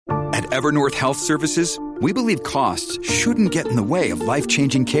At Evernorth Health Services, we believe costs shouldn't get in the way of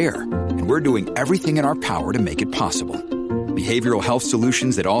life-changing care, and we're doing everything in our power to make it possible. Behavioral health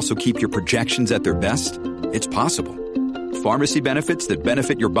solutions that also keep your projections at their best? It's possible. Pharmacy benefits that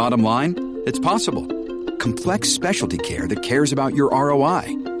benefit your bottom line? It's possible. Complex specialty care that cares about your ROI?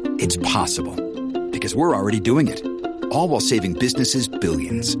 It's possible. Because we're already doing it. All while saving businesses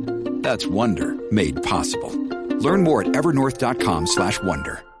billions. That's Wonder made possible. Learn more at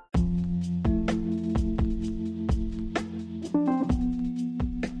evernorth.com/wonder.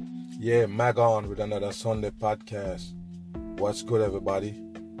 Yeah, Mag on with another Sunday podcast. What's good, everybody?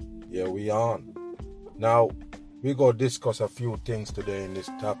 Yeah, we on. Now, we go discuss a few things today in this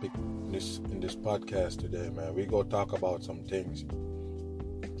topic, in this podcast today, man. We go talk about some things.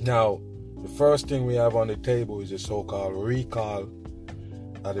 Now, the first thing we have on the table is the so-called recall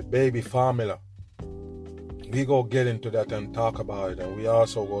of the baby formula. We go get into that and talk about it, and we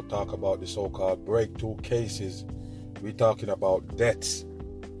also go talk about the so-called breakthrough cases. We talking about deaths.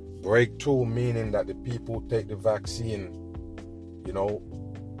 Breakthrough meaning that the people take the vaccine,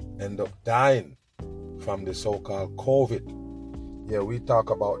 end up dying from the so-called COVID. Yeah, we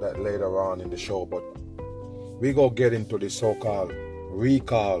talk about that later on in the show, but we go get into the so-called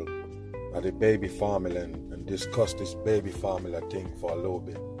recall of the baby formula and discuss this baby formula thing for a little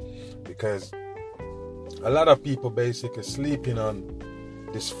bit. Because a lot of people basically sleeping on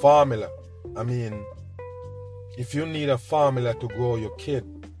this formula. I mean, if you need a formula to grow your kid,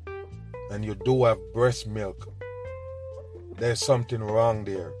 and you do have breast milk, there's something wrong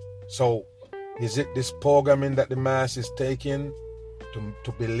there. So is it this programming that the mass is taking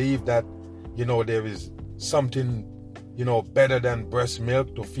to believe that, there is something, better than breast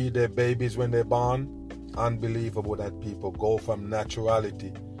milk to feed their babies when they're born? Unbelievable that people go from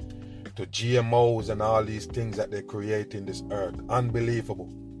naturality to GMOs and all these things that they create in this earth. Unbelievable.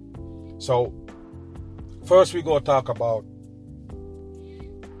 So first we go talk about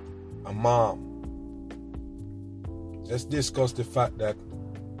a mom. Let's discuss the fact that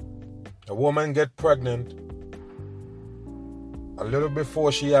a woman get pregnant a little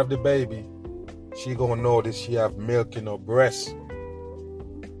before she have the baby, she gonna notice she have milk in her breast.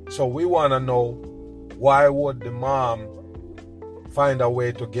 So we wanna know, why would the mom find a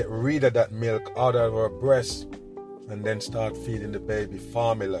way to get rid of that milk out of her breast and then start feeding the baby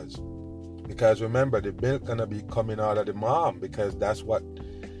formulas? Because remember, the milk gonna be coming out of the mom, because that's what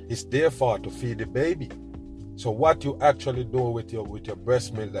it's there for, to feed the baby. So what you actually do with your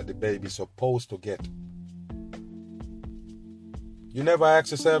breast milk that the baby's supposed to get? You never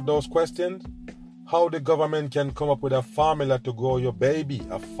ask yourself those questions? How the government can come up with a formula to grow your baby?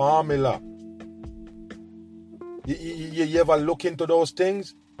 A formula. You ever look into those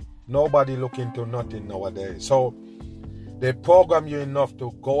things? Nobody look into nothing nowadays. So they program you enough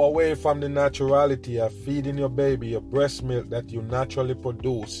to go away from the naturality of feeding your baby your breast milk that you naturally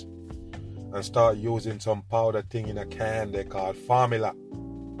produce and start using some powder thing in a can they call formula.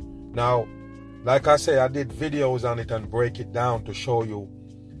 Now, like I say, I did videos on it and break it down to show you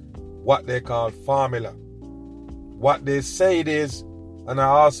what they call formula, what they say it is, and I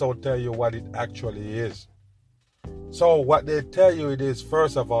also tell you what it actually is. So what they tell you it is,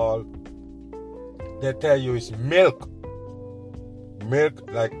 first of all, they tell you it's milk. Milk,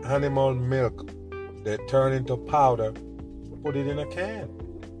 like animal milk, they turn into powder, put it in a can,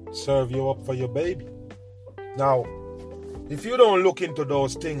 serve you up for your baby. Now, if you don't look into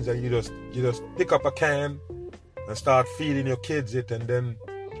those things and you just pick up a can and start feeding your kids it, and then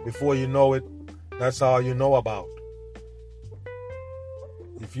before you know it, that's all you know about.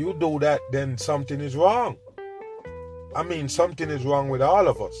 If you do that, then something is wrong. I mean, something is wrong with all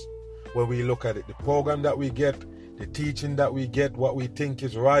of us when we look at it. The program that we get, the teaching that we get, what we think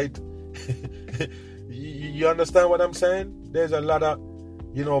is right. You understand what I'm saying? There's a lot of,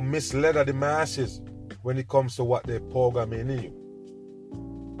 misled of the masses when it comes to what they're programming in you.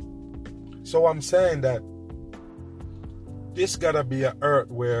 So I'm saying that this gotta be an earth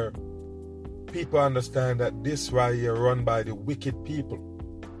where people understand that this right here run by the wicked people.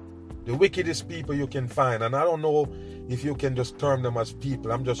 The wickedest people you can find. And I don't know if you can just term them as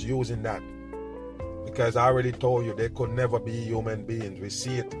people. I'm just using that, because I already told you they could never be human beings. We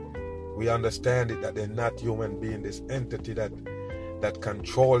see it. We understand it, that they're not human beings. This entity that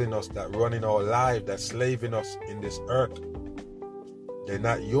controlling us, that running our life, that slaving us in this earth. They're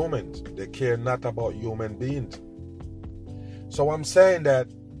not humans. They care not about human beings. So I'm saying that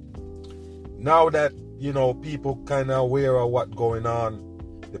now that, people kind of aware of what's going on,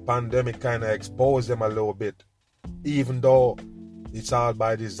 the pandemic kind of exposed them a little bit, even though it's all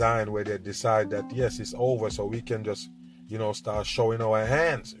by design, where they decide that, yes, it's over, so we can just, start showing our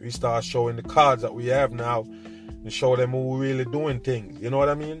hands. We start showing the cards that we have now and show them who really doing things. You know what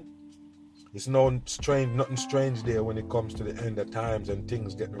I mean? It's nothing strange there when it comes to the end of times and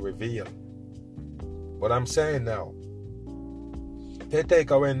things getting revealed. But I'm saying now, they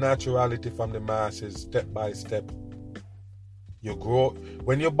take away naturality from the masses step by step. You grow.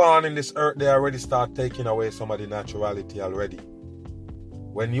 When you're born in this earth, they already start taking away some of the naturality already.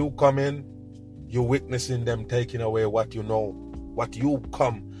 When you come in, you're witnessing them taking away what you know, what you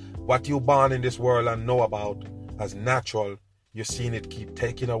born in this world and know about as natural. You're seeing it keep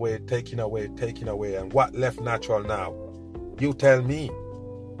taking away. And what left natural now? You tell me.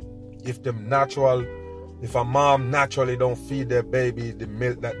 If a mom naturally don't feed their baby the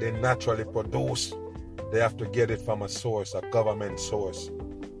milk that they naturally produce, they have to get it from a source, a government source.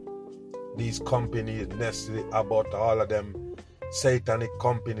 These companies, Nestle, Abbott, all of them satanic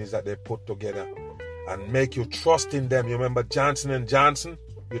companies that they put together and make you trust in them. You remember Johnson & Johnson?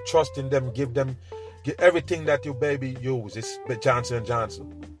 You trust in them, give everything that your baby use. It's Johnson &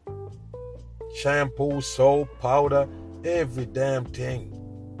 Johnson. Shampoo, soap, powder, every damn thing.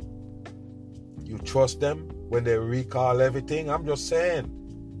 You trust them when they recall everything? I'm just saying.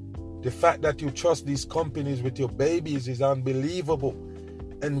 The fact that you trust these companies with your babies is unbelievable.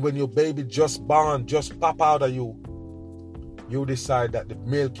 And when your baby just born, just pop out of you, you decide that the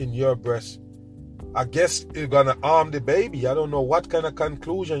milk in your breast, I guess you're going to harm the baby. I don't know what kind of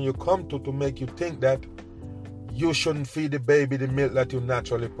conclusion you come to make you think that you shouldn't feed the baby the milk that you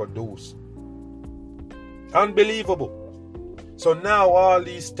naturally produce. Unbelievable. So now all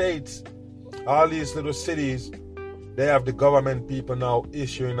these states, all these little cities, they have the government people now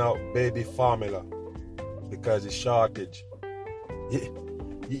issuing out baby formula because it's shortage.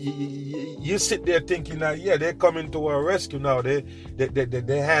 You sit there thinking that, yeah, they're coming to our rescue now. They're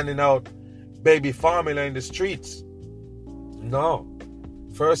handing out baby formula in the streets. No.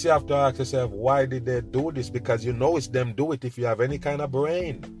 First you have to ask yourself, why did they do this? Because you know it's them do it if you have any kind of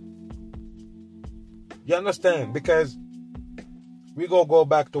brain. You understand? Because we go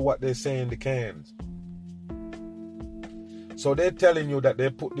back to what they say in the cans. So they're telling you that they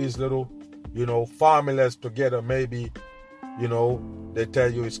put these little, formulas together. Maybe, they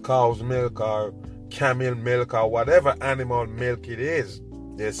tell you it's cow's milk or camel milk or whatever animal milk it is.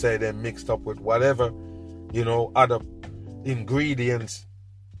 They say they're mixed up with whatever, other ingredients.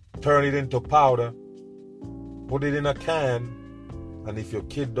 Turn it into powder. Put it in a can. And if your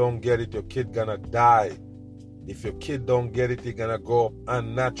kid don't get it, your kid gonna die. If your kid don't get it, he gonna grow up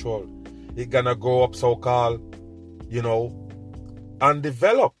unnatural. He gonna grow up so-called,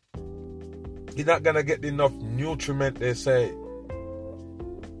 undeveloped. He's not gonna get enough nutriment, they say,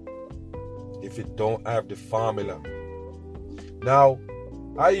 if it don't have the formula. Now,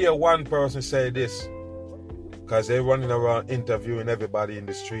 I hear one person say this, because they're running around interviewing everybody in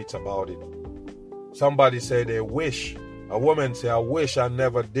the streets about it. Somebody say they wish, a woman say, I wish I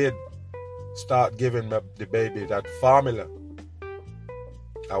never did start giving the baby that formula.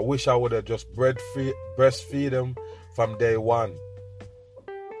 I wish I would have just breastfeed him from day one.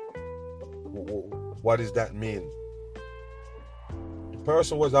 What does that mean? The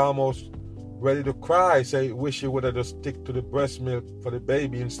person was almost ready to cry, say, wish he would have just stick to the breast milk for the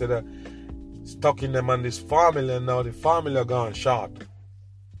baby instead of stucking them on this formula, and now the formula gone short.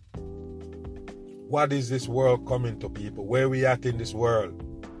 What is this world coming to, people? Where we at in this world?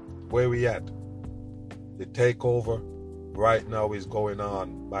 Where we at? The takeover right now is going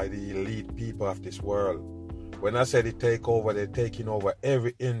on by the elite people of this world. When I say the takeover, they're taking over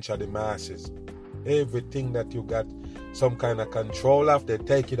every inch of the masses. Everything that you got some kind of control of, they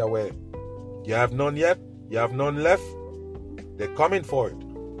take it away. You have none yet? You have none left? They're coming for it.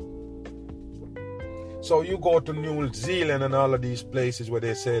 So you go to New Zealand and all of these places where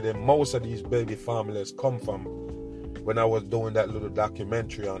they say that most of these baby formulas come from. When I was doing that little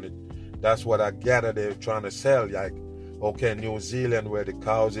documentary on it, that's what I gathered they're trying to sell. Like, okay, New Zealand where the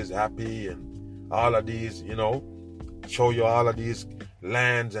cows is happy and all of these, show you all of these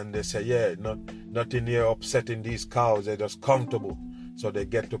lands, and they say, yeah, nothing here upsetting these cows. They're just comfortable. So they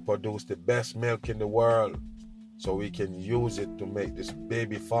get to produce the best milk in the world so we can use it to make this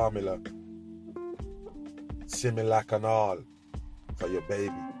baby formula, Similac and all, for your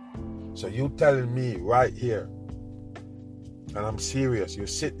baby. So you telling me right here, and I'm serious, you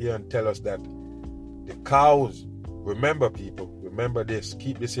sit here and tell us that the cows, remember people, remember this,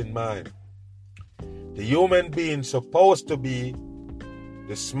 keep this in mind. The human being supposed to be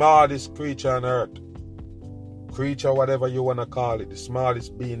the smartest creature on earth. Creature, whatever you want to call it, the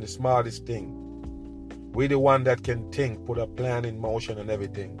smartest being, the smartest thing. We're the one that can think, put a plan in motion and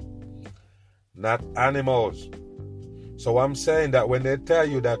everything. Not animals. So I'm saying that when they tell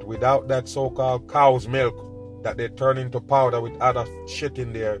you that without that so-called cow's milk, that they turn into powder with other shit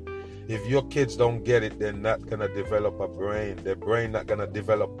in there, if your kids don't get it, they're not going to develop a brain. Their brain not going to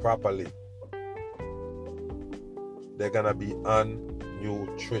develop properly. They're going to be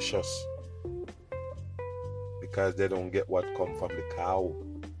unnutritious because they don't get what come from the cow.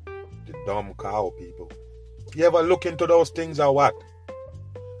 The dumb cow, people. You ever look into those things or what?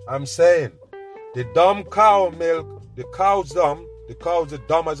 I'm saying, the dumb cow milk, the cow's dumb. The cow's as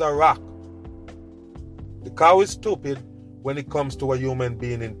dumb as a rock. The cow is stupid when it comes to a human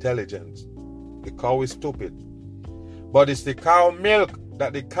being intelligence. The cow is stupid. But it's the cow milk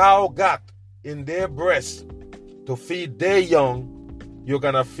that the cow got in their breast to feed their young, you're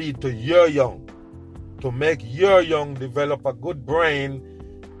going to feed to your young. To make your young develop a good brain,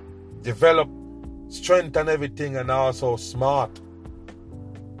 develop strength and everything, and also smart.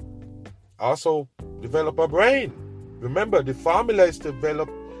 Also develop a brain. Remember, the formula is to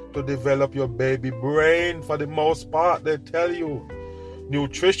develop your baby brain for the most part. They tell you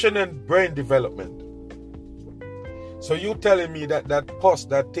nutrition and brain development. So you telling me that pus,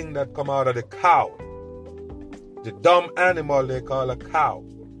 that thing that come out of the cow, the dumb animal they call a cow,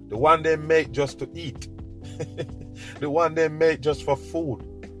 the one they make just to eat, the one they make just for food,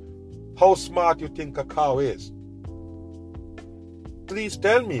 how smart you think a cow is? Please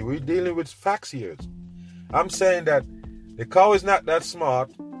tell me. We're dealing with facts here. I'm saying that the cow is not that smart.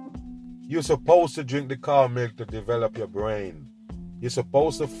 You're supposed to drink the cow milk to develop your brain. You're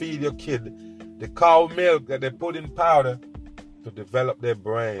supposed to feed your kid the cow milk that they put in powder to develop their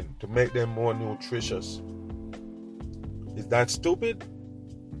brain, to make them more nutritious. Is that stupid?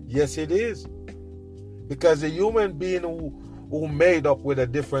 Yes, it is. Because the human being who made up with a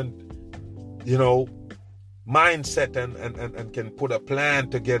different, mindset and can put a plan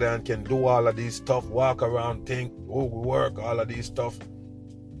together and can do all of these stuff, walk around, think, work, all of these stuff.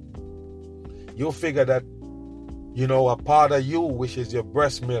 You figure that, a part of you, which is your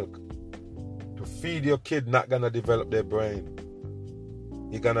breast milk, to feed your kid, not going to develop their brain.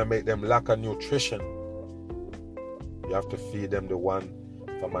 You're going to make them lack of nutrition. You have to feed them the one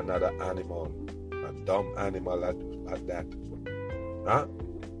from another animal, a dumb animal at that. Huh?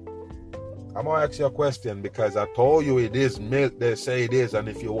 I'm going to ask you a question because I told you it is milk, they say it is, and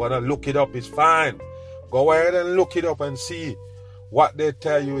if you want to look it up, it's fine. Go ahead and look it up and see what they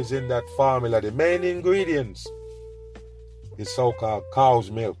tell you is in that formula. The main ingredients is so-called cow's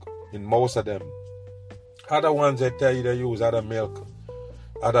milk in most of them. Other ones they tell you they use other milk,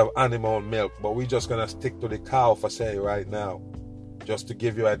 other animal milk, but we're just going to stick to the cow for say right now, just to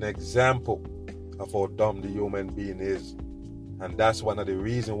give you an example of how dumb the human being is. And that's one of the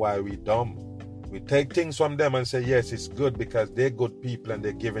reasons why we're dumb. We take things from them and say, yes, it's good because they're good people and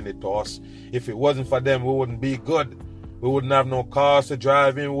they're giving it to us. If it wasn't for them, we wouldn't be good. We wouldn't have no cars to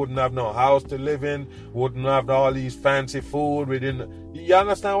drive in. We wouldn't have no house to live in. We wouldn't have all these fancy food. You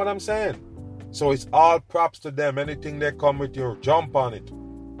understand what I'm saying? So it's all props to them. Anything they come with, you jump on it.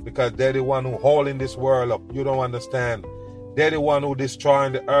 Because they're the one who holding this world up. You don't understand. They're the one who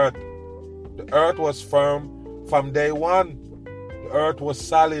destroying the earth. The earth was firm from day one. The earth was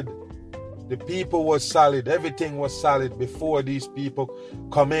solid. The people was solid. Everything was solid before these people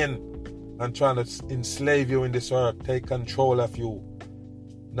come in and trying to enslave you in this earth, take control of you.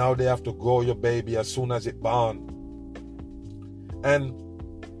 Now they have to grow your baby as soon as it's born. And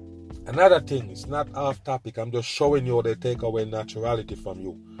another thing, it's not off topic. I'm just showing you how they take away naturality from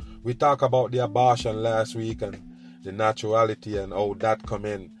you. We talked about the abortion last week and the naturality and how that come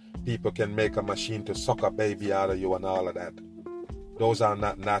in. People can make a machine to suck a baby out of you and all of that. Those are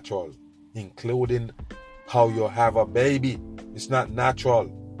not natural, including how you have a baby. It's not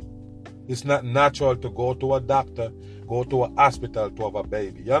natural. It's not natural to go to a doctor, go to a hospital to have a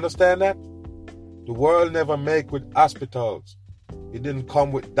baby. You understand that? The world never make with hospitals. It didn't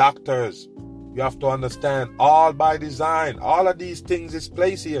come with doctors. You have to understand, all by design. All of these things is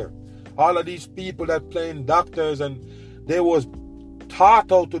placed here. All of these people that playing doctors, and they was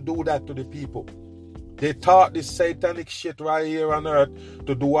taught how to do that to the people. They taught this satanic shit right here on earth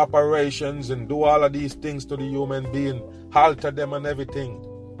to do operations and do all of these things to the human being, halter them and everything.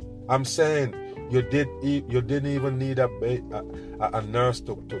 I'm saying you didn't even need a nurse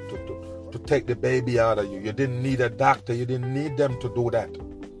to take the baby out of you. You didn't need a doctor. You didn't need them to do that.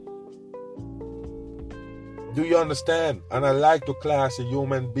 Do you understand? And I like to class the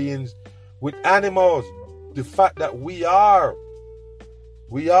human beings with animals. The fact that we are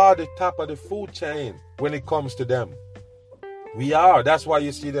the top of the food chain when it comes to them. We are. That's why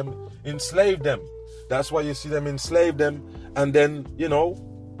you see them enslave them. That's why you see them enslave them and then,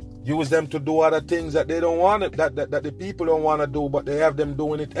 Use them to do other things that they don't want it, that the people don't want to do, but they have them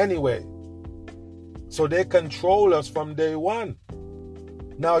doing it anyway. So they control us from day one.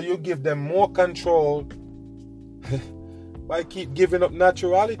 Now you give them more control by keep giving up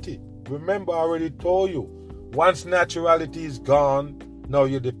naturality. Remember, I already told you, once naturality is gone, now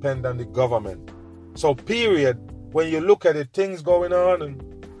you depend on the government. So period, when you look at it, things going on,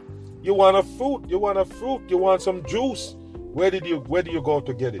 and you want a fruit, you want some juice. Where do you go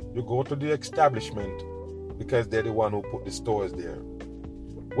to get it? You go to the establishment because they're the one who put the stores there.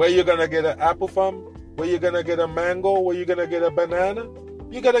 Where you gonna get an apple from? Where you gonna get a mango? Where you gonna get a banana?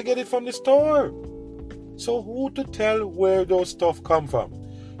 You gotta get it from the store. So who to tell where those stuff come from?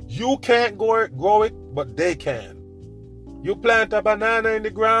 You can't grow it, but they can. You plant a banana in the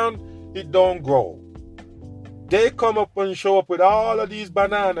ground, it don't grow. They come up and show up with all of these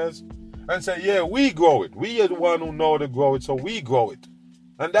bananas and say, yeah, we grow it. We are the one who know to grow it, so we grow it.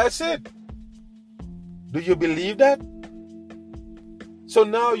 And that's it. Do you believe that? So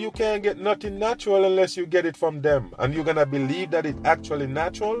now you can't get nothing natural unless you get it from them. And you're going to believe that it's actually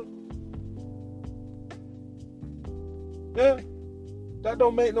natural? Yeah, that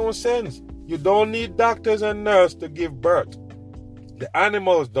don't make no sense. You don't need doctors and nurses to give birth. The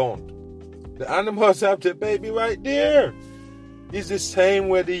animals don't. The animals have the baby right there. It's the same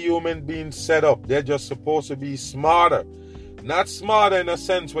way the human beings set up. They're just supposed to be smarter. Not smarter in a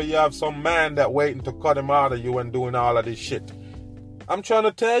sense where you have some man that waiting to cut him out of you and doing all of this shit. I'm trying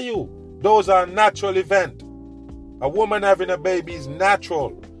to tell you, those are natural events. A woman having a baby is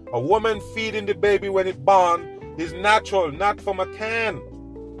natural. A woman feeding the baby when it's born is natural, not from a can,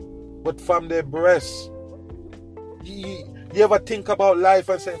 but from their breasts. You ever think about life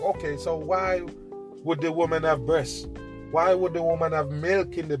and say, okay, so why would the woman have breasts? Why would the woman have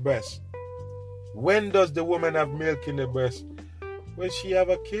milk in the breast? When does the woman have milk in the breast? When she have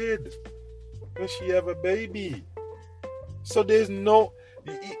a kid. When she have a baby. So it's no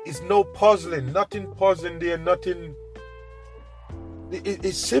puzzling. Nothing puzzling there. Nothing.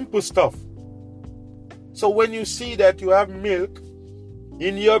 It's simple stuff. So when you see that you have milk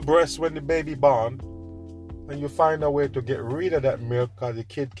in your breast when the baby born, and you find a way to get rid of that milk because the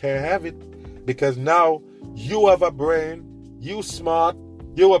kid can't have it, because now you have a brain, you smart,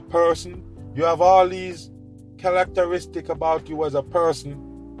 you a person, you have all these characteristics about you as a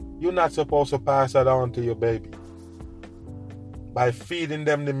person, you're not supposed to pass that on to your baby. By feeding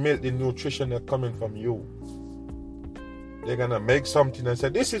them the milk, the nutrition that's coming from you. They're going to make something and say,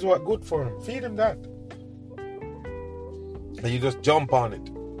 this is what good for him. Feed him that. And you just jump on it.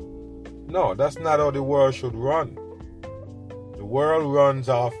 No, that's not how the world should run. The world runs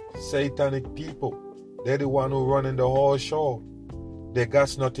off satanic people. They're the one who running the whole show. They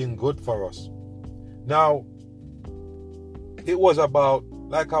got nothing good for us. Now, it was about,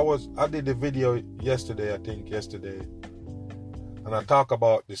 I did the video yesterday, and I talk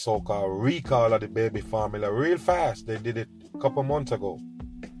about the so-called recall of the baby formula real fast. They did it a couple months ago.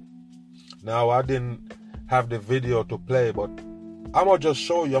 Now, I didn't have the video to play, but I'm going to just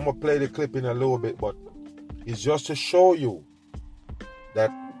show you. I'm going to play the clip in a little bit, but it's just to show you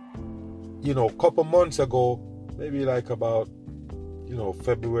that, a couple months ago, maybe like about,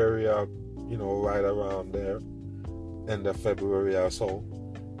 February or, right around there, end of February or so,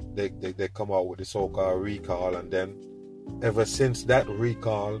 they come out with the so-called recall, and then ever since that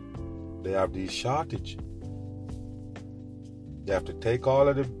recall, they have these shortage. They have to take all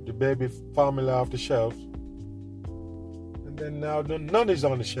of the baby formula off the shelves, and then now none is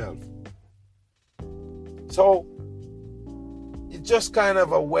on the shelf. So it's just kind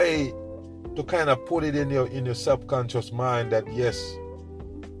of a way to kind of put it in your subconscious mind that yes,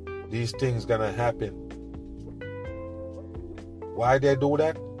 these things gonna happen. Why they do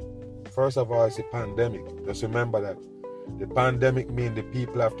that? First of all, it's a pandemic. Just remember that. The pandemic means the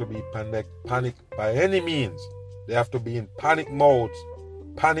people have to be panic by any means. They have to be in panic modes.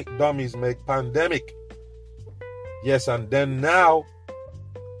 Panic dummies make pandemic. Yes, and then now,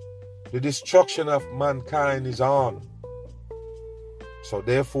 the destruction of mankind is on. So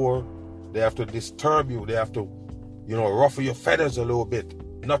therefore, they have to disturb you. They have to, ruffle your feathers a little bit.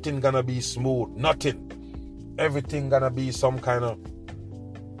 Nothing gonna be smooth. Nothing. Everything gonna be some kind of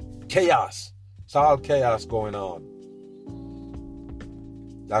chaos. It's all chaos going on.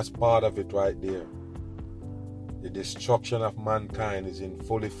 That's part of it right there. The destruction of mankind is in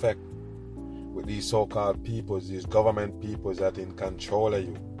full effect with these so-called peoples, these government peoples that are in control of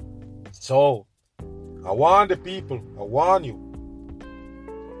you. So, I warn the people, I warn you.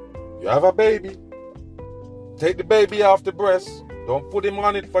 You have a baby, take the baby off the breast. Don't put him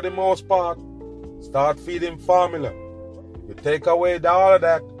on it for the most part. Start feeding formula. You take away all of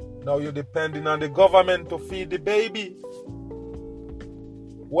that, Now you're depending on the government to feed the baby.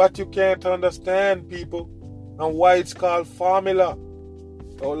 What you can't understand, people, and why it's called formula.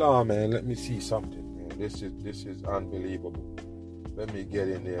 Hold on, man. Let me see something, man. This is unbelievable. Let me get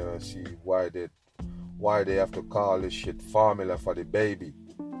in there and see why they have to call this shit formula for the baby.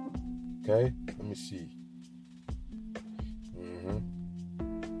 Okay? Let me see.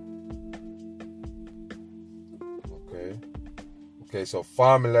 Okay, so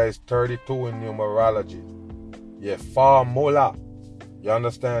formula is 32 in numerology. Yeah, formula. You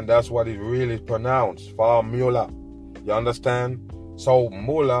understand? That's what it really pronounced. Formula. You understand? So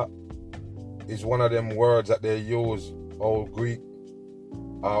mula is one of them words that they use, old Greek,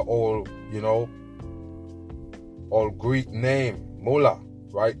 old Greek name, mula,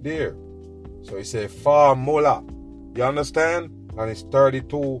 right there. So he said formula. You understand? And it's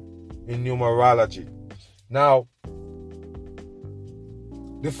 32 in numerology. Now,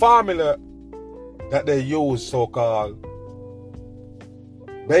 the formula that they use, so-called,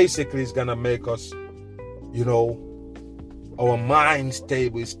 basically is going to make us, our mind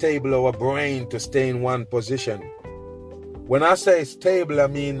stable, our brain to stay in one position. When I say stable, I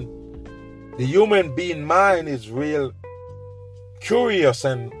mean the human being mind is real curious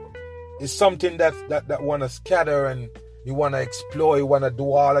and it's something that want to scatter and you want to explore, you want to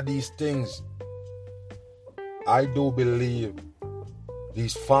do all of these things. I do believe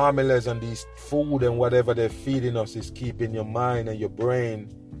these formulas and these food and whatever they're feeding us is keeping your mind and your brain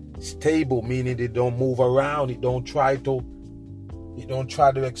stable, meaning they don't move around, it don't try to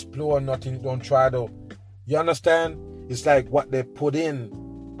explore nothing, it don't try to, you understand? It's like what they put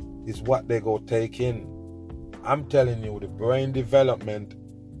in is what they go take in. I'm telling you, the brain development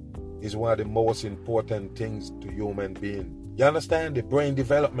is one of the most important things to human being. You understand? The brain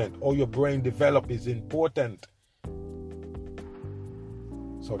development, how your brain develop is important.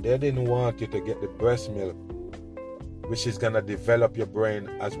 So they didn't want you to get the breast milk, which is going to develop your brain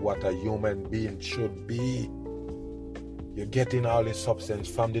as what a human being should be. You're getting all this substance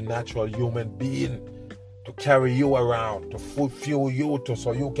from the natural human being to carry you around, to fuel you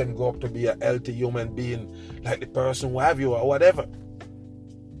so you can go up to be a healthy human being like the person who have you or whatever.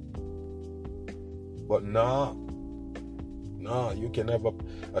 But no, you can have a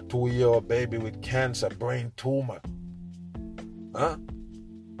 2-year-old baby with cancer, brain tumor. Huh?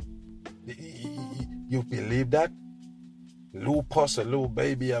 You believe that? Lupus, a little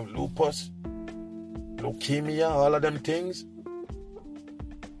baby have lupus, leukemia, all of them things.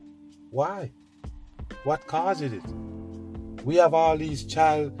 Why? What causes it? We have all these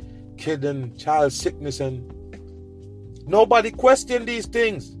child sickness and nobody questioned these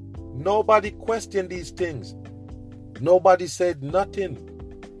things. Nobody questioned these things. Nobody said nothing.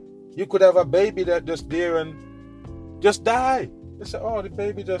 You could have a baby that just there and just die. They say, oh, the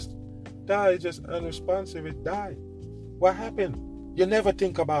baby just died, just unresponsive, it died. What happened? You never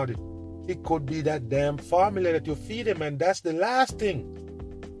think about it. It could be that damn formula that you feed him, and that's the last thing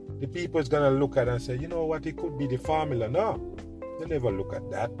the people is going to look at and say, you know what, it could be the formula. No, they never look at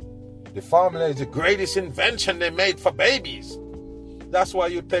that. The formula is the greatest invention they made for babies. That's why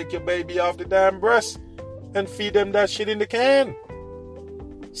you take your baby off the damn breast and feed them that shit in the can.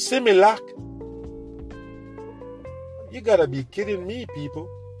 Similac. You gotta be kidding me, people.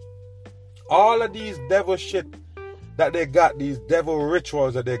 All of these devil shit that they got, these devil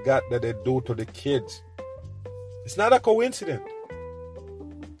rituals that they got that they do to the kids, it's not a coincidence.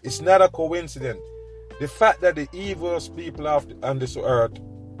 It's not a coincidence. The fact that the evilest people on this earth,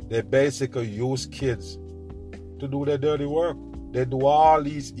 they basically use kids to do their dirty work. They do all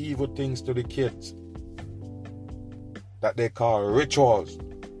these evil things to the kids that they call rituals,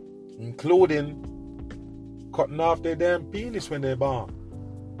 including cutting off their damn penis when they're born.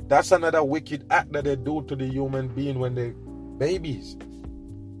 That's another wicked act that they do to the human being when they're babies.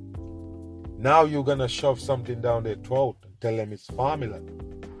 Now you're going to shove something down their throat and tell them it's formula.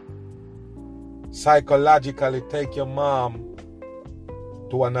 Psychologically take your mom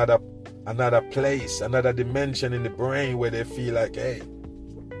to another place, another dimension in the brain where they feel like, hey,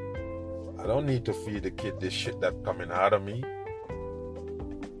 I don't need to feed the kid this shit that's coming out of me.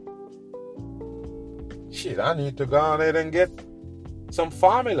 Shit, I need to go on ahead and get some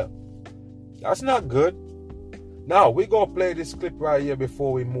formula. That's not good. Now, we're going to play this clip right here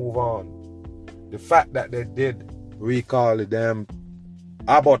before we move on. The fact that they did recall the damn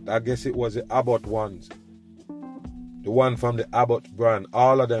Abbott, I guess it was the Abbott ones. The one from the Abbott brand,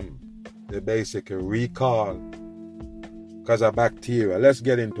 all of them, they basically recall because of bacteria. Let's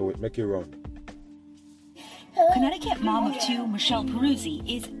get into it. Make it run. Who Connecticut mom of two, Michelle Peruzzi,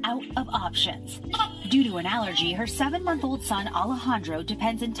 is out of options. Due to an allergy, her 7-month-old son, Alejandro,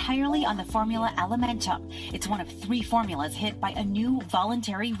 depends entirely on the formula Alimentum. It's one of 3 formulas hit by a new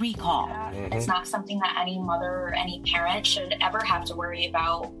voluntary recall. It's not something that any mother or any parent should ever have to worry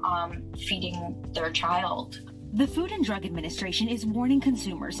about feeding their child. The Food and Drug Administration is warning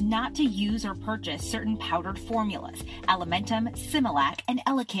consumers not to use or purchase certain powdered formulas, Alimentum, Similac, and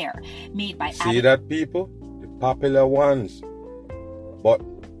Elecare, made by... See that, people? The popular ones. But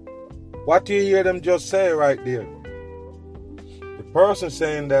what do you hear them just say right there? The person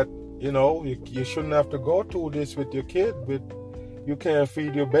saying that, you shouldn't have to go through this with your kid, but you can't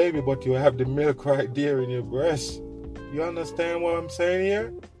feed your baby, but you have the milk right there in your breast. You understand what I'm saying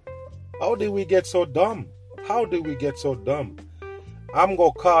here? How did we get so dumb? How did we get so dumb? I'm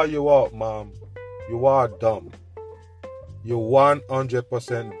going to call you out, Mom. You are dumb. You're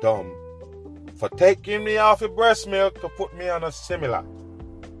 100% dumb for taking me off your breast milk to put me on a Similac.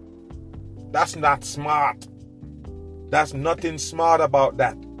 That's not smart. That's nothing smart about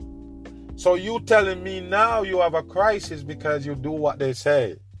that. So you telling me now you have a crisis because you do what they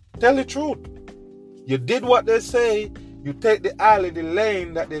say. Tell the truth. You did what they say. You take the alley, the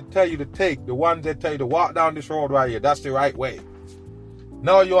lane that they tell you to take, the ones they tell you to walk down this road right here. That's the right way.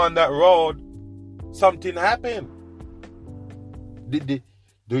 Now you're on that road. Something happened.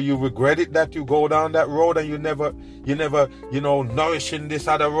 Do you regret it that you go down that road and you never, nourishing this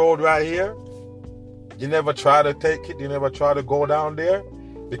other road right here? You never try to take it. You never try to go down there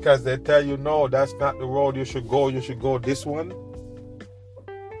because they tell you, no, that's not the road you should go. You should go this one.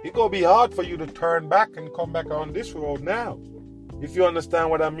 It's going to be hard for you to turn back and come back on this road now. If you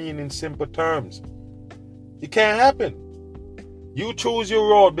understand what I mean in simple terms. It can't happen. You choose your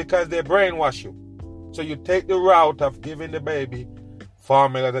road because they brainwash you. So you take the route of giving the baby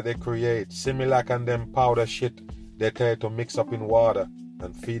formula that they create. Similac and them powder shit they tell you to mix up in water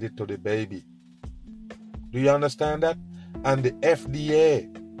and feed it to the baby. Do you understand that? And the FDA,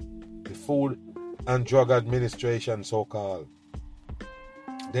 the Food and Drug Administration so-called,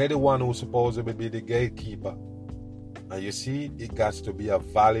 they're the one who's supposed to be the gatekeeper. And you see, it got to be a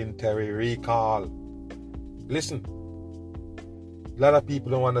voluntary recall. Listen, a lot of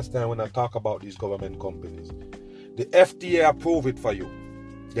people don't understand when I talk about these government companies. The FDA approved it for you.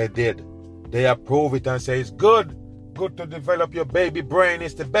 They did. They approve it and say it's good. Good to develop your baby brain.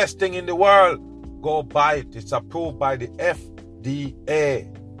 It's the best thing in the world. Go buy it. It's approved by the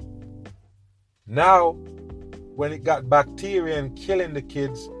FDA. Now, when it got bacteria and killing the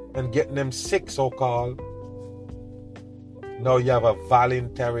kids and getting them sick, so-called, now you have a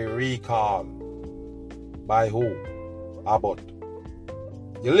voluntary recall. By who? Abbott.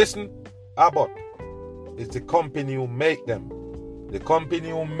 You listen? Abbott is the company who make them. The company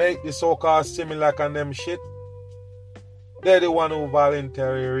who make the so-called Similac and them shit. They're the one who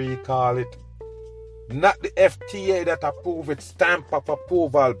voluntarily recall it. Not the FDA that approve it, stamp of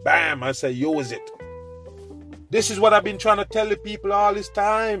approval, bam, and say use it. This is what I've been trying to tell the people all this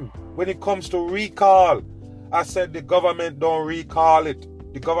time. When it comes to recall, I said the government don't recall it.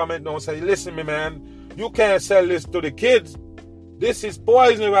 The government don't say, listen me man, you can't sell this to the kids. This is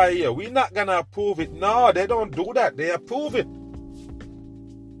poison right here. We're not going to approve it. No, they don't do that. They approve it.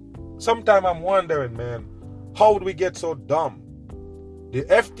 Sometimes I'm wondering, man, how do we get so dumb? The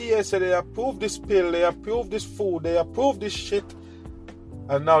FDA said they approve this pill, they approve this food, they approve this shit,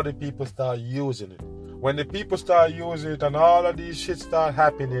 and now the people start using it. When the people start using it and all of these shit start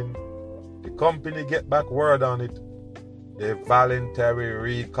happening, the company get back word on it. They voluntarily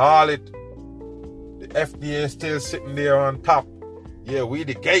recall it. The FDA is still sitting there on top. Yeah, we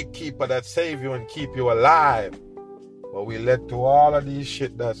the gatekeeper that save you and keep you alive. But we led to all of these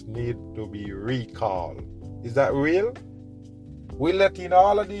shit that need to be recalled. Is that real? We let in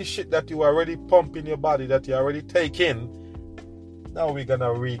all of these shit that you already pump in your body, that you already take in. Now we're going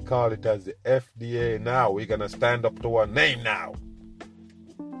to recall it as the FDA now. We're going to stand up to our name now.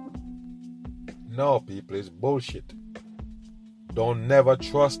 No, people, it's bullshit. Don't never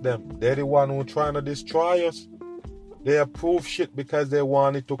trust them. They're the one who trying to destroy us. They approve shit because they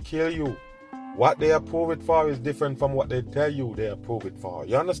want it to kill you. What they approve it for is different from what they tell you they approve it for.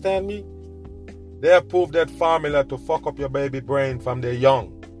 You understand me? They approve that formula to fuck up your baby brain from their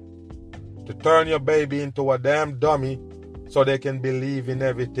young. To turn your baby into a damn dummy so they can believe in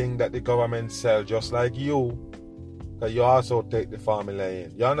everything that the government sells, just like you. Because you also take the formula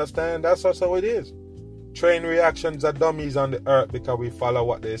in. You understand? That's just how it is. Train reactions are dummies on the earth because we follow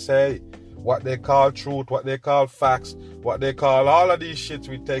what they say. What they call truth, what they call facts, what they call all of these shits,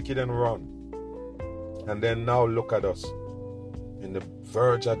 we take it and run. And then now look at us. In the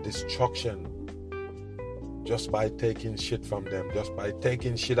verge of destruction. just by taking shit from them, just by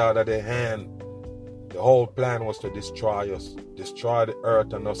taking shit out of their hand. The whole plan was to destroy us, destroy the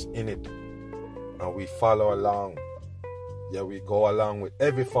earth and us in it. And we follow along. Yeah, we go along with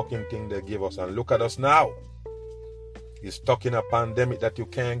every fucking thing they give us. And look at us now. You're stuck in a pandemic that you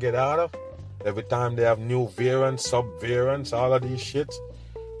can't get out of. Every time they have new variants, sub-variants, all of these shits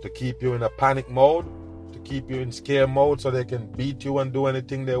to keep you in a panic mode, to keep you in scare mode so they can beat you and do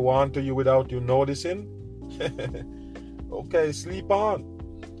anything they want to you without you noticing. Okay, sleep on.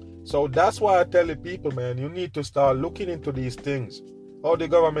 So that's why I tell the people, man, you need to start looking into these things. How the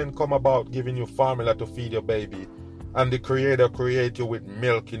government come about giving you formula to feed your baby, and the creator create you with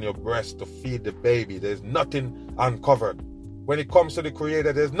milk in your breast to feed the baby. There's nothing uncovered. When it comes to the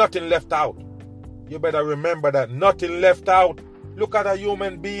creator, there's nothing left out. You better remember that, nothing left out. Look at a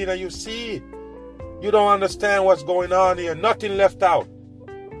human being and you see. You don't understand what's going on here. Nothing left out.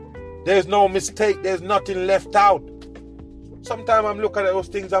 There's no mistake. There's nothing left out. Sometimes I'm looking at those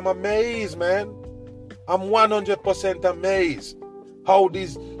things, I'm amazed, man. I'm 100% amazed how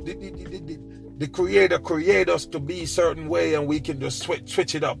the creator create us to be a certain way and we can just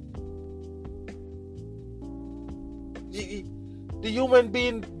switch it up. The human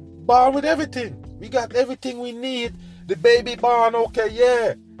being born with everything. We got everything we need. The baby born, okay,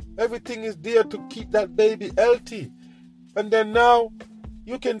 yeah. Everything is there to keep that baby healthy. And then now,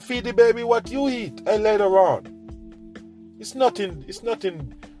 you can feed the baby what you eat and later on. It's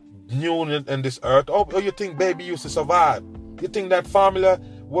nothing new in this earth. Oh, you think baby used to survive? You think that formula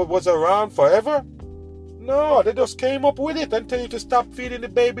was around forever? No, they just came up with it and tell you to stop feeding the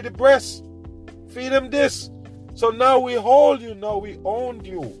baby the breast. Feed him this. So now we hold you. Now we owned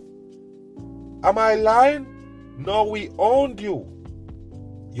you. Am I lying? No, we owned you.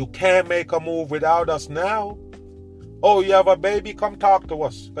 You can't make a move without us now. Oh, you have a baby? Come talk to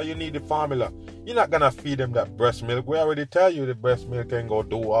us because you need the formula. You're not going to feed them that breast milk. We already tell you the breast milk can go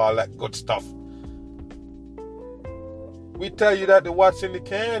do all that good stuff. We tell you that the what's in the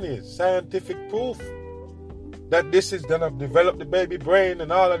can is scientific proof that this is going to develop the baby brain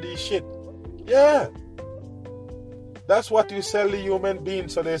and all of these shit. Yeah. That's what you sell the human being.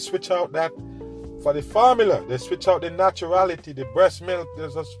 So they switch out that for the formula. They switch out the naturality, the breast milk. They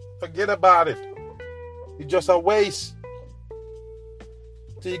just forget about it. It's just a waste.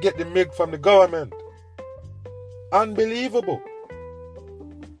 So you get the milk from the government. Unbelievable.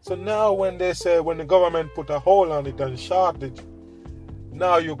 So now when they say, when the government put a hold on it and shortage,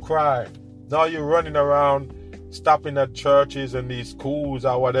 now you cry. Now you're running around, stopping at churches and these schools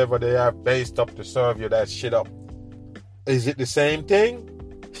or whatever they have based up to serve you that shit up. Is it the same thing?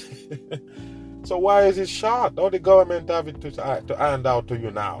 So why is it short? How the government have it to hand out to you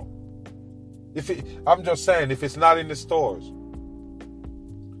now? I'm just saying, if it's not in the stores,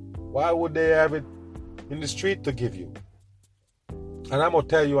 why would they have it in the street to give you? And I'm going to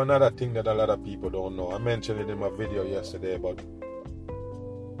tell you another thing that a lot of people don't know. I mentioned it in my video yesterday, but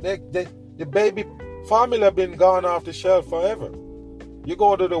the baby formula been gone off the shelf forever. You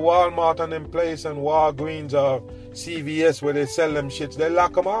go to the Walmart and them place and Walgreens or CVS where they sell them shits, they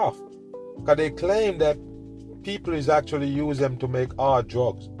lock them off. Because they claim that people is actually use them to make hard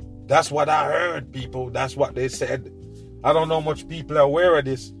drugs. That's what I heard, people. That's what they said. I don't know much people are aware of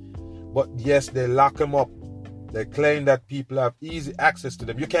this. But yes, they lock them up. They claim that people have easy access to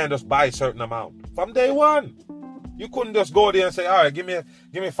them. You can't just buy a certain amount. From day one. You couldn't just go there and say, all right, give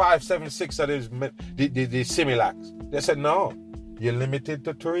me 5, 7, 6 of these the Similacs. They said, no. You're limited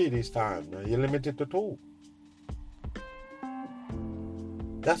to 3 this time. You're limited to 2.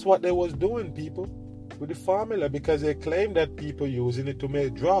 That's what they was doing, people, with the formula, because they claim that people using it to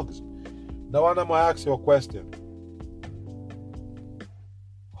make drugs. Now I'm going to ask you a question.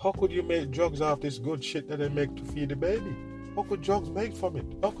 How could you make drugs off this good shit that they make to feed the baby? How could drugs make from it?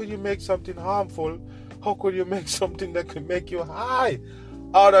 How could you make something harmful? How could you make something that could make you high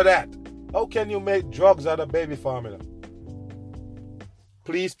out of that? How can you make drugs out of baby formula?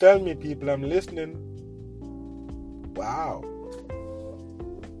 Please tell me, people, I'm listening. Wow.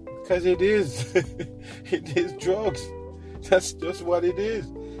 Because it is. It is drugs. That's just what it is.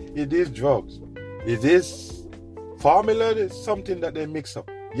 It is drugs. It is formula. Is something that they mix up.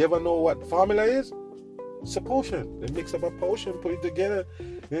 You ever know what formula is? It's a potion. They mix up a potion, put it together.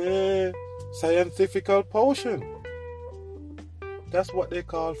 Scientific potion. That's what they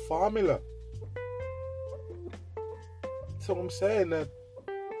call formula. So I'm saying that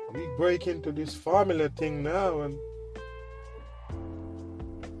we break into this formula thing now and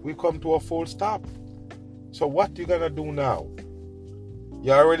we come to a full stop. So what you gonna do now?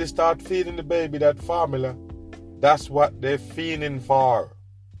 You already start feeding the baby that formula. That's what they're feeding for.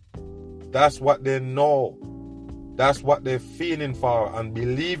 That's what they know. That's what they're feeling for. And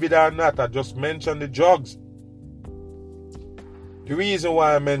believe it or not, I just mentioned the drugs. The reason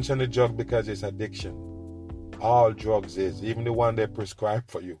why I mention the drug, because it's addiction. All drugs is, even the one they prescribe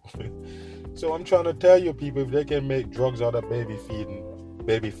for you. So I'm trying to tell you people, if they can make drugs out of baby feeding,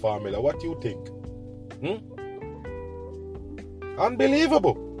 baby formula, what do you think?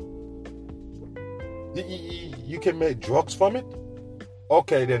 Unbelievable. You can make drugs from it?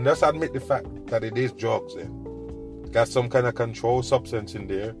 Okay, then let's admit the fact that it is drugs then. Got some kind of controlled substance in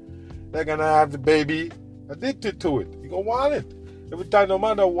there. They're gonna have the baby addicted to it. You're gonna want it. Every time, no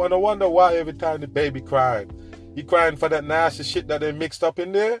wonder why every time the baby crying. He crying for that nasty shit that they mixed up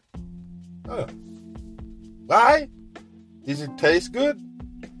in there? Why? Does it taste good?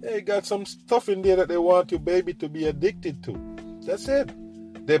 They got some stuff in there that they want your baby to be addicted to. That's it.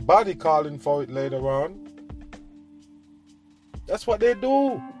 Their body calling for it later on. That's what they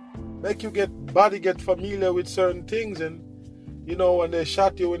do. Make you body get familiar with certain things, and you know, when they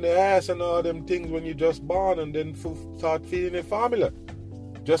shot you in the ass and all them things when you just born, and then start feeding a formula.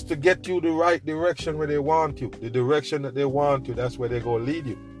 Just to get you the right direction where they want you. The direction that they want you, that's where they go lead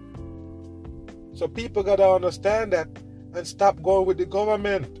you. So people gotta understand that and stop going with the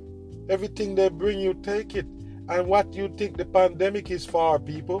government. Everything they bring you, take it. And what you think the pandemic is for,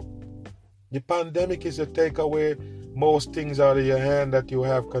 people? The pandemic is to take away most things out of your hand that you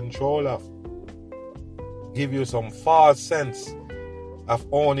have control of. Give you some false sense of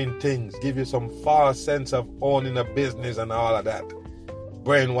owning things. Give you some false sense of owning a business and all of that.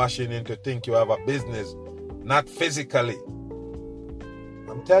 Brainwashing you to think you have a business, not physically.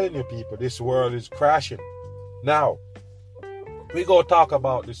 I'm telling you people, this world is crashing. Now, we go talk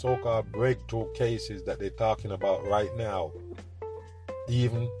about the so-called breakthrough cases that they're talking about right now.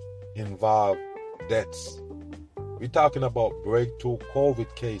 Even involve deaths. We're talking about breakthrough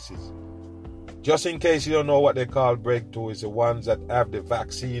COVID cases. Just in case you don't know what they call breakthrough, is the ones that have the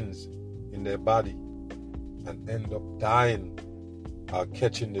vaccines in their body and end up dying or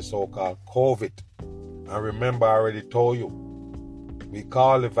catching the so-called COVID. And remember, I already told you, we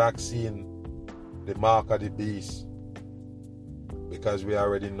call the vaccine the mark of the beast, because we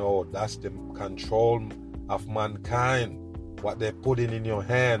already know that's the control of mankind. What they're putting in your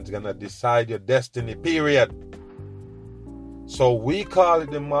hands is gonna decide your destiny, period. So we call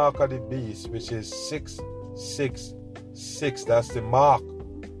it the mark of the beast, which is 666. That's the mark.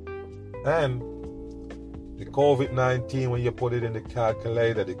 And the COVID-19, when you put it in the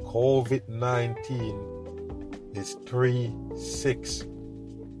calculator, the COVID-19 is 36.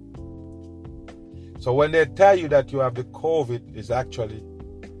 So when they tell you that you have the COVID, is actually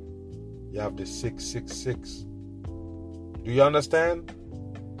you have the 666. Do you understand?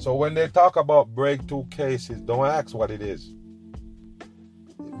 So when they talk about breakthrough cases, don't ask what it is.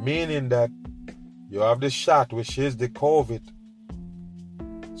 Meaning that you have the shot, which is the COVID.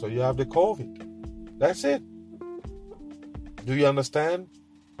 So you have the COVID. That's it. Do you understand?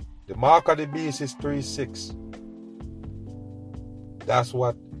 The mark of the beast is 36. That's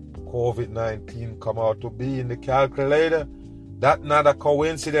what COVID-19 come out to be in the calculator. That's not a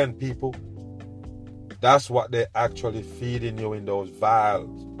coincidence, people. That's what they're actually feeding you in those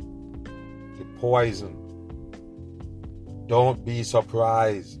vials. The poison. Don't be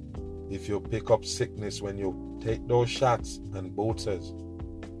surprised if you pick up sickness when you take those shots and boosters.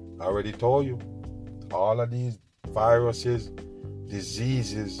 I already told you, all of these viruses,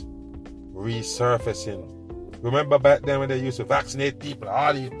 diseases resurfacing. Remember back then when they used to vaccinate people,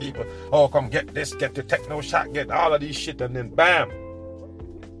 all these people, oh, come get this, get the techno shot, get all of these shit, and then bam,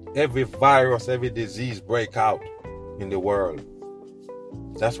 every virus, every disease break out in the world.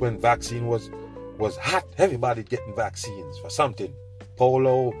 That's when vaccine was hot. Everybody getting vaccines for something.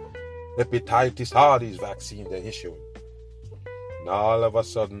 Polio, hepatitis, all these vaccines they're issuing. Now all of a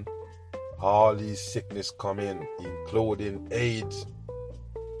sudden, all these sickness come in, including AIDS.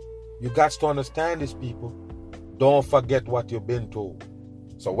 You got to understand this, people. Don't forget what you've been through.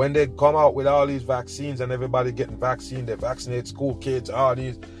 So when they come out with all these vaccines and everybody getting vaccine, they vaccinate school kids, all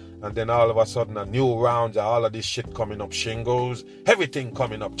these, and then all of a sudden a new round of all of this shit coming up, shingles, everything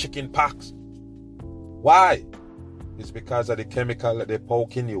coming up, chicken pox. Why? It's because of the chemical that they're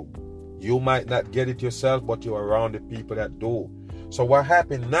poking you. You might not get it yourself, but you're around the people that do. So what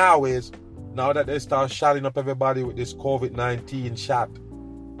happened now is, now that they start shotting up everybody with this COVID-19 shot,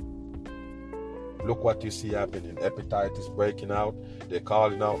 look what you see happening. Hepatitis breaking out. They're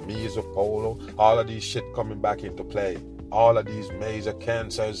calling out measles, polio. All of these shit coming back into play. All of these major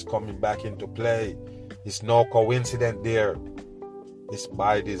cancers coming back into play. It's no coincidence there. It's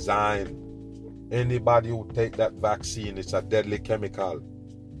by design. Anybody who take that vaccine, it's a deadly chemical.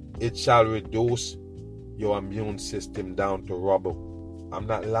 It shall reduce your immune system down to rubble. I'm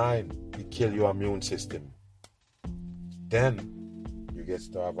not lying. It kill your immune system. Then you get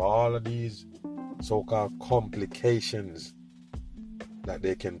to have all of these so-called complications that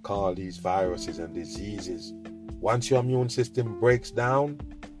they can call these viruses and diseases. Once your immune system breaks down,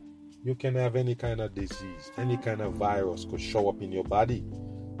 you can have any kind of disease, any kind of virus could show up in your body.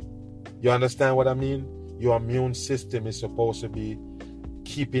 You understand what I mean? Your immune system is supposed to be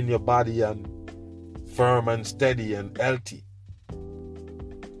keeping your body and firm and steady and healthy.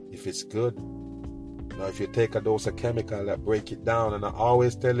 If it's good. Now, if you take a dose of chemical that break it down, and I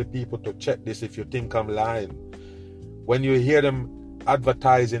always tell the people to check this if you think I'm lying. When you hear them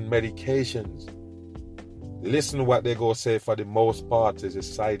advertising medications, listen to what they go say. For the most part is a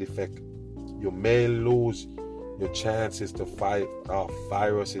side effect. You may lose your chances to fight off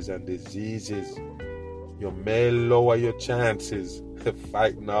viruses and diseases. You may lower your chances of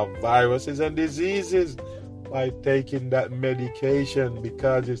fighting off viruses and diseases by taking that medication,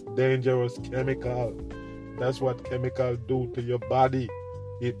 because it's dangerous chemical. That's what chemical do to your body.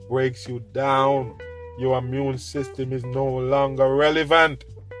 It breaks you down. Your immune system is no longer relevant.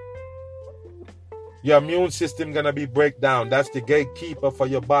 Your immune system gonna be break down. That's the gatekeeper for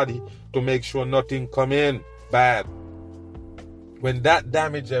your body to make sure nothing come in bad. When that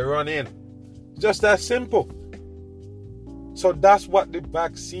damage they run in, just that simple. So that's what the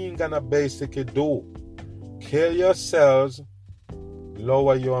vaccine gonna basically do. Kill your cells,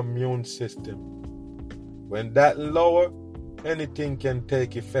 lower your immune system. When that lower, anything can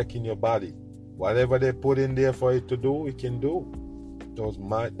take effect in your body. Whatever they put in there for it to do, it can do. Those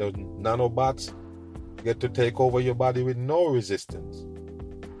nanobots get to take over your body with no resistance.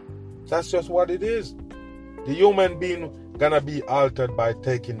 That's just what it is. The human being gonna be altered by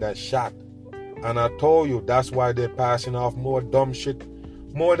taking that shot. And I told you, that's why they're passing off more dumb shit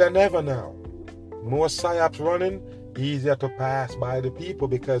more than ever now. More psyops running, easier to pass by the people,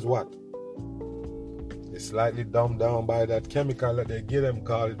 because what? It's slightly dumbed down by that chemical that they give them,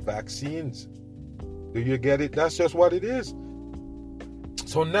 call it vaccines. Do you get it? That's just what it is.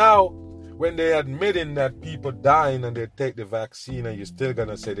 So now, when they're admitting that people dying and they take the vaccine, and you're still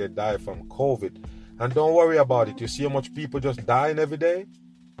gonna say they die from COVID, and don't worry about it. You see how much people just dying every day?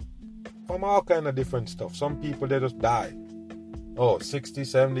 From all kind of different stuff. Some people, they just die. 60,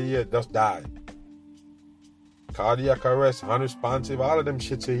 70 years, just die. Cardiac arrest, unresponsive, all of them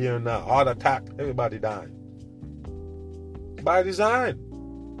shits are here now. Heart attack, everybody dying. By design.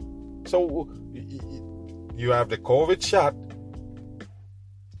 So, you have the COVID shot,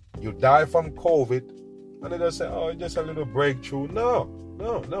 you die from COVID, and they just say, it's just a little breakthrough. No.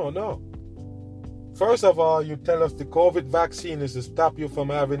 First of all, you tell us the COVID vaccine is to stop you from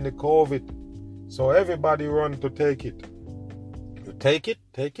having the COVID. So everybody run to take it. You take it,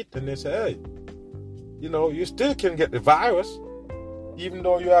 and they say, hey, you still can get the virus, even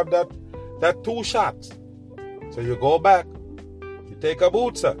though you have that 2 shots. So you go back, you take a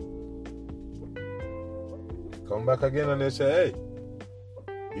booster. Come back again and they say, hey,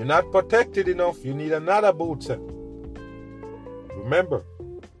 you're not protected enough, you need another booster. Remember,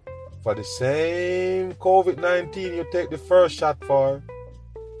 for the same COVID-19 you take the first shot for,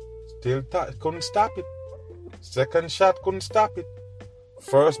 still couldn't stop it. Second shot couldn't stop it.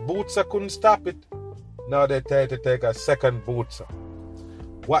 First booster couldn't stop it. Now they tell you to take a second booster.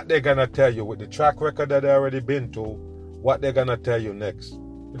 What they're gonna tell you with the track record that they already been to, what they're gonna tell you next?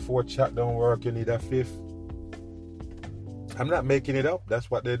 The 4th shot don't work, you need a 5th. I'm not making it up.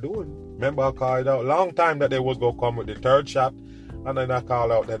 That's what they're doing. Remember, I called out a long time that they was gonna come with the 3rd shot, and then I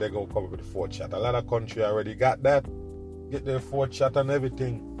called out that they're gonna come with the 4th shot. A lot of country already got that. Get their 4th shot and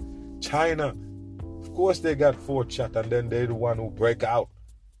everything. China, of course they got 4th shot, and then they're the one who break out.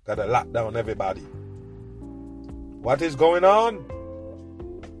 Gotta lock down everybody. What is going on?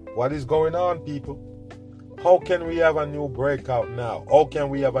 What is going on, people? How can we have a new breakout now? How can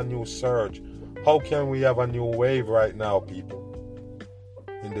we have a new surge? How can we have a new wave right now, people?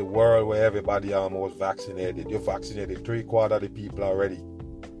 In the world where everybody almost vaccinated. You're vaccinated 3/4 of the people already.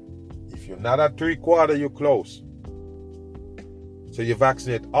 If you're not at 3/4, you're close. So you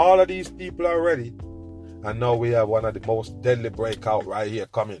vaccinate all of these people already. And now we have one of the most deadly breakout right here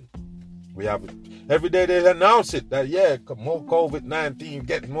coming. We have every day they announce it that more COVID-19,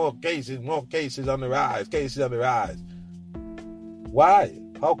 getting more cases on the rise, Why?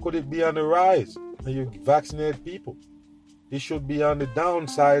 How could it be on the rise when you vaccinate people? It should be on the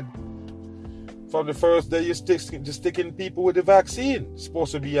downside. From the first day you sticking people with the vaccine, it's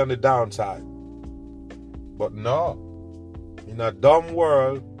supposed to be on the downside. But no, in a dumb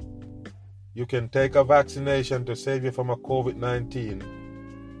world, you can take a vaccination to save you from a COVID-19.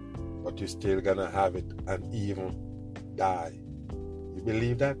 but you're still gonna have it and even die. You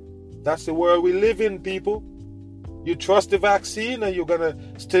believe that? That's the world we live in, people. You trust the vaccine and you're gonna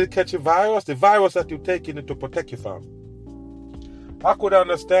still catch a virus, the virus that you're taking it to protect you from. I could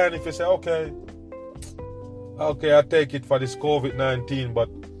understand if you say, okay, I take it for this COVID-19, but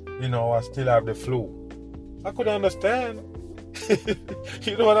I still have the flu. I could understand.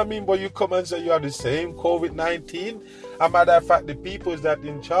 You know what I mean? But you come and say you have the same COVID-19. As a matter of fact, the people that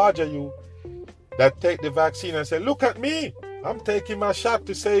in charge of you that take the vaccine and say, look at me, I'm taking my shot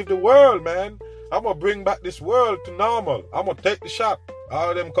to save the world, man. I'm going to bring back this world to normal. I'm going to take the shot.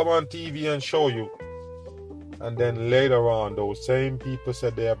 All of them come on TV and show you. And then later on, those same people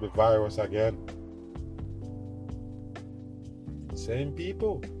said they have the virus again. Same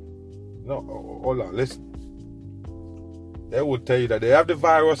people. No, hold on, listen. They will tell you that they have the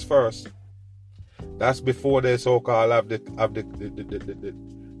virus first. That's before they so-called have the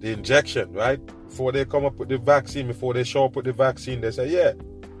injection, right? Before they come up with the vaccine, before they show up with the vaccine, they say, yeah.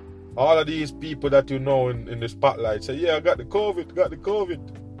 All of these people that you know in the spotlight say, yeah, I got the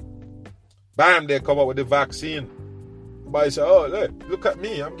COVID. Bam, they come up with the vaccine. Everybody say, oh, look at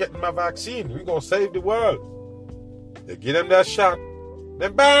me, I'm getting my vaccine. We're going to save the world. They give them that shot.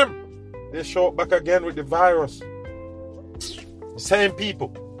 Then bam, they show up back again with the virus. Same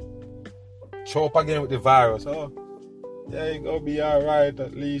people. Show up again with the virus. Oh, yeah, you're going to be all right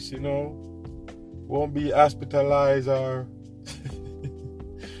at least, Won't be hospitalized or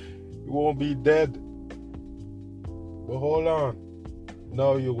you won't be dead. But hold on.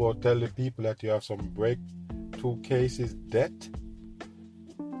 Now you go tell the people that you have some breakthrough cases death.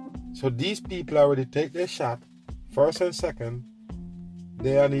 So these people already take their shot, first and second.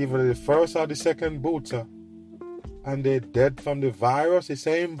 They aren't even the first or the second booster. And they're dead from the virus, the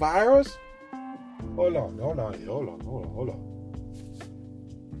same virus? Hold on.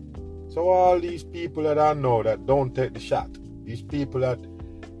 So all these people that I know that don't take the shot, these people that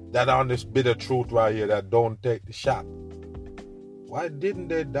are on this bitter truth right here that don't take the shot, why didn't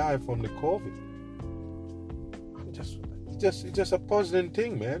they die from the COVID? It's just a puzzling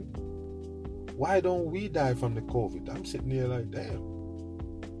thing, man. Why don't we die from the COVID? I'm sitting here like, damn.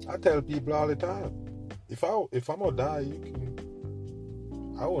 I tell people all the time, if I'm gonna die,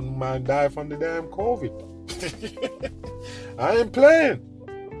 I wouldn't mind dying from the damn COVID. I ain't playing.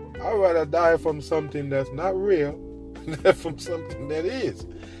 I'd rather die from something that's not real than from something that is.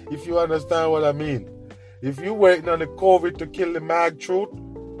 If you understand what I mean. If you waiting on the COVID to kill the mag truth,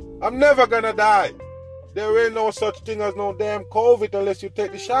 I'm never gonna die. There ain't no such thing as no damn COVID unless you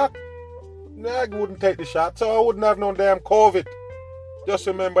take the shot. I wouldn't take the shot, so I wouldn't have no damn COVID. Just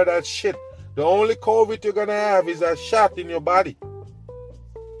remember that shit. The only COVID you're gonna have is a shot in your body.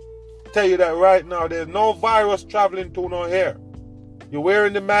 Tell you that right now, there's no virus traveling through no air. You're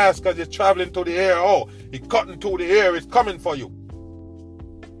wearing the mask because it's traveling through the air. Oh, it's cutting through the air, it's coming for you.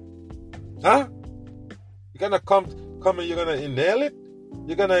 Huh? You're gonna come and you're gonna inhale it?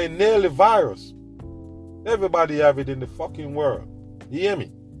 You're gonna inhale the virus. Everybody have it in the fucking world. You hear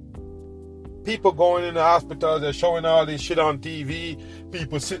me? People going in the hospitals, they're showing all this shit on TV.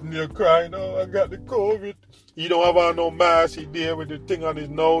 People sitting there crying, oh, I got the COVID. He don't have on no mask. He there with the thing on his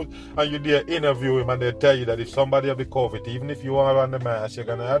nose. And you there interview him and they tell you that if somebody have the COVID, even if you are on the mask, you're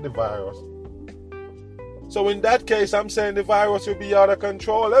going to have the virus. So in that case, I'm saying the virus will be out of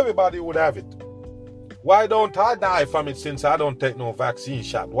control. Everybody would have it. Why don't I die from it since I don't take no vaccine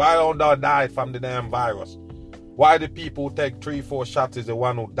shot? Why don't I die from the damn virus? Why the people who take 3-4 shots is the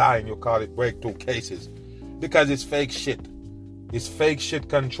one who die and you call it breakthrough cases? Because it's fake shit. It's fake shit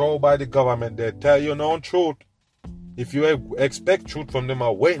controlled by the government. They tell you no truth. If you expect truth from them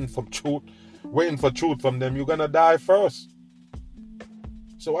or waiting for truth from them, you're going to die first.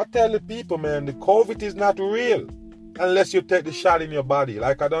 So I tell the people, man, the COVID is not real unless you take the shot in your body.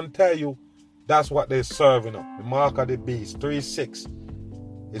 Like I don't tell you, that's what they're serving up. The mark of the beast, 3-6.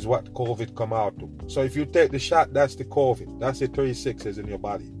 Is what COVID come out to. So if you take the shot, that's the COVID. That's the 3-6s in your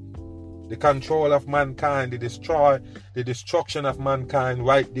body. The control of mankind, the destruction of mankind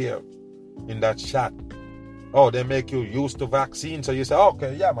right there in that shot. Oh, they make you used to vaccine. So you say,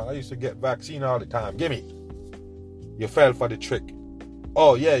 okay, yeah, man, I used to get vaccine all the time. Give me. You fell for the trick.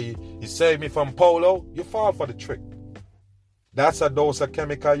 Oh, yeah, you saved me from polio. You fall for the trick. That's a dose of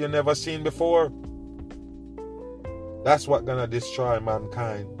chemical you never seen before. That's what's gonna destroy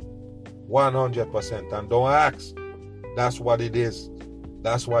mankind 100%. And don't ask. That's what it is.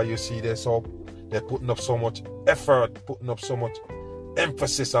 That's why you see they're putting up so much effort, putting up so much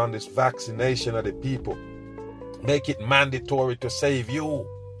emphasis on this vaccination of the people. Make it mandatory to save you.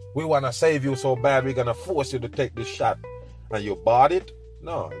 We want to save you so bad we're gonna force you to take this shot. And you bought it,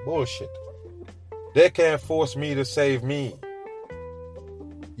 No, bullshit. They can't force me to save me.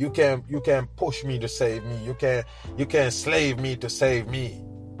 You can't push me to save me. You can't slave me to save me.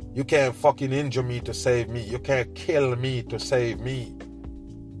 You can't fucking injure me to save me. You can't kill me to save me.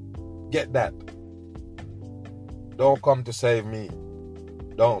 Get that. Don't come to save me.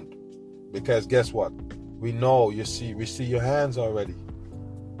 Don't. Because guess what? We know, we see your hands already.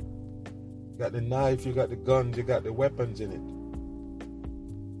 You got the knife, you got the guns, you got the weapons in it.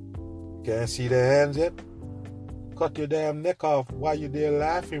 Can't see their hands yet? Cut your damn neck off while you're there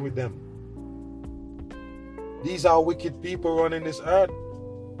laughing with them. These are wicked people running this earth.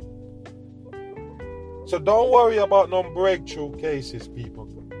 So don't worry about no breakthrough cases, people.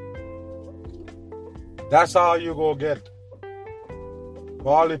 That's all you go get.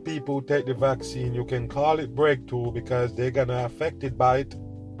 For all the people who take the vaccine, you can call it breakthrough because they're going to affected by it.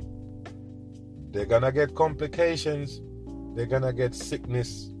 They're going to get complications. They're going to get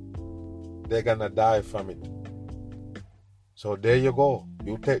sickness. They're going to die from it. So there you go.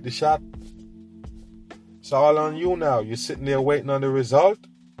 You take the shot. It's all on you now. You're sitting there waiting on the result.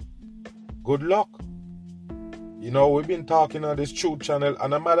 Good luck. You know, we've been talking on this Truth channel.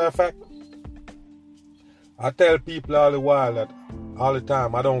 And a matter of fact, I tell people all the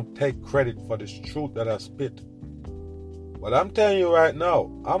time, I don't take credit for this truth that I spit. But I'm telling you right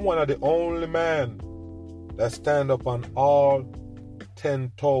now, I'm one of the only men that stand up on all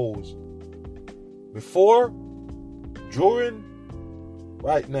 10 toes. Before, during,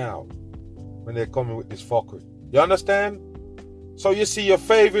 right now, when they're coming with this fuckery. You understand? So you see your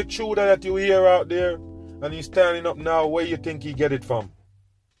favorite truth that you hear out there, and he's standing up now, where you think he get it from?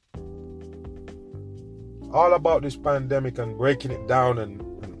 All about this pandemic and breaking it down and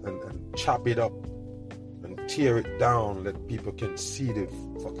chop it up and tear it down, let people can see the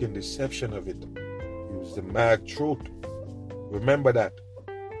fucking deception of it. Use the mag truth. Remember that.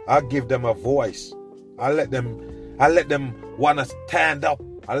 I give them a voice. I let them want to stand up.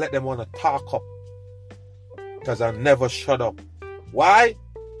 I let them want to talk up. Because I never shut up. Why?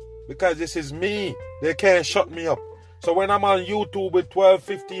 Because this is me. They can't shut me up. So when I'm on YouTube with 12,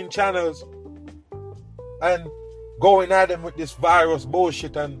 15 channels and going at them with this virus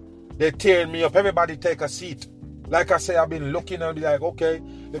bullshit and they're tearing me up, everybody take a seat. Like I say, I've been looking and be like, okay,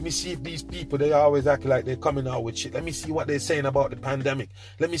 let me see if these people, they always act like they're coming out with shit. Let me see what they're saying about the pandemic.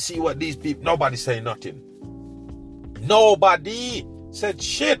 Let me see what these people, nobody say nothing. Nobody said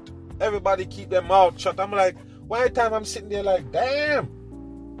shit. Everybody keep their mouth shut. I'm like, one time I'm sitting there like, damn,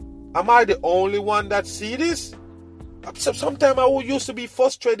 am I the only one that see this? Sometimes I used to be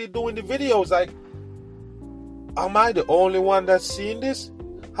frustrated doing the videos like, am I the only one that's seeing this?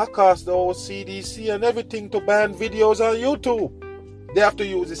 I cost the whole CDC and everything to ban videos on YouTube. They have to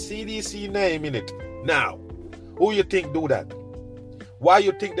use the CDC name in it. Now, who you think do that? Why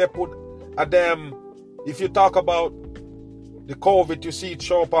you think they put a damn, if you talk about the COVID, you see it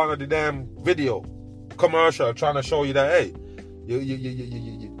show up on the damn video, commercial trying to show you that, hey,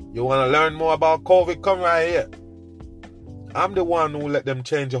 you want to learn more about COVID? Come right here. I'm the one who let them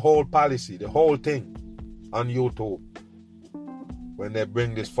change the whole policy, the whole thing on YouTube when they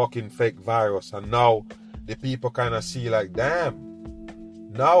bring this fucking fake virus. And now the people kind of see like, damn,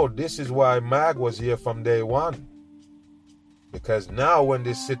 now this is why Mag was here from day one. Because now when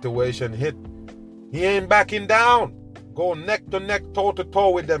this situation hit, he ain't backing down. Go neck to neck, toe to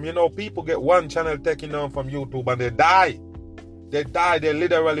toe with them. You know, people get one channel taken down from YouTube and they die. They die, they're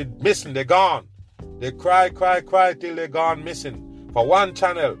literally missing, they're gone. They cry till they're gone missing. For one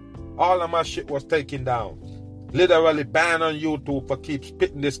channel, all of my shit was taken down. Literally banned on YouTube for keep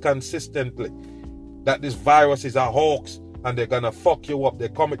spitting this consistently. That this virus is a hoax and they're gonna fuck you up. They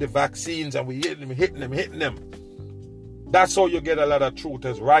come with the vaccines and we hitting them. That's how you get a lot of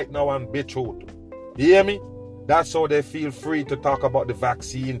truthers right now on BitTruth. You hear me? That's how they feel free to talk about the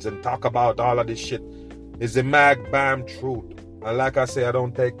vaccines and talk about all of this shit. It's the Mag Bam truth. And like I say, I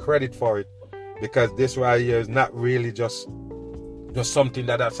don't take credit for it. Because this right here is not really just something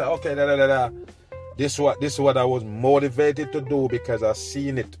that I say, okay, This is what I was motivated to do because I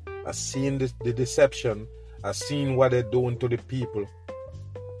seen it. I seen the deception. I seen what they're doing to the people.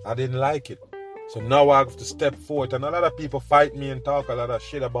 I didn't like it. So now I have to step forward. And a lot of people fight me and talk a lot of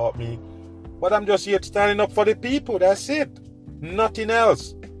shit about me. But I'm just here standing up for the people. That's it. Nothing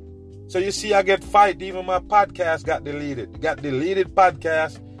else. So you see, I get fight. Even my podcast got deleted. Got deleted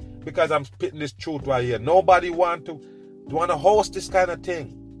podcast because I'm spitting this truth right here. Nobody want to host this kind of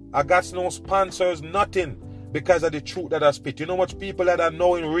thing. I got no sponsors, nothing, because of the truth that I spit. You know much people that I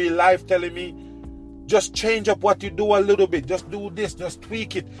know in real life telling me, just change up what you do a little bit. Just do this. Just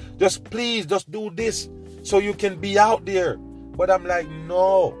tweak it. Just please, just do this so you can be out there. But I'm like,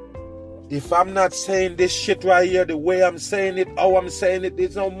 no. If I'm not saying this shit right here, the way I'm saying it, how I'm saying it,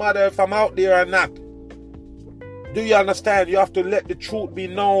 it don't matter if I'm out there or not. Do you understand? You have to let the truth be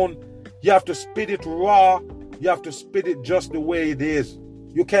known. You have to spit it raw. You have to spit it just the way it is.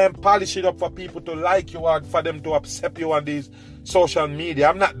 You can't polish it up for people to like you or for them to accept you on these social media.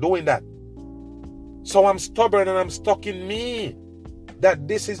 I'm not doing that. So I'm stubborn and I'm stuck in me. That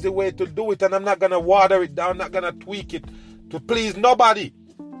this is the way to do it, and I'm not going to water it down, I'm not going to tweak it to please nobody.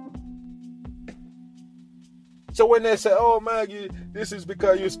 So when they say, oh Maggie, this is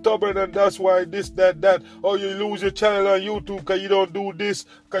because you're stubborn and that's why this, that, or you lose your channel on YouTube because you don't do this,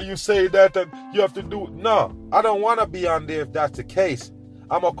 because you say that and you have to do it. No, I don't want to be on there if that's the case.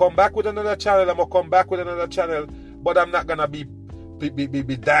 I'm going to come back with another channel, but I'm not going to be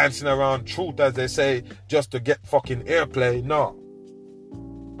dancing around truth, as they say, just to get fucking airplay. No.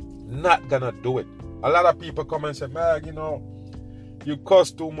 Not going to do it. A lot of people come and say, Mag, you know, you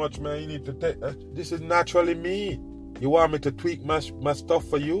cuss too much, man. You need to take... this is naturally me. You want me to tweak my stuff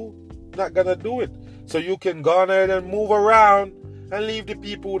for you? Not gonna do it. So you can go on ahead and move around and leave the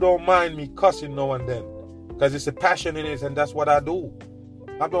people who don't mind me cussing now and then. Because it's a passion in it, and that's what I do.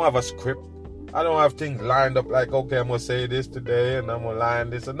 I don't have a script. I don't have things lined up like, okay, I'm gonna say this today and I'm gonna line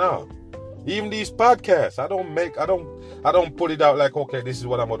this and no. Even these podcasts, I don't put it out like, okay, this is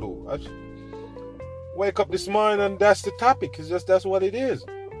what I'm gonna do. I wake up this morning and that's the topic. It's just, that's what it is.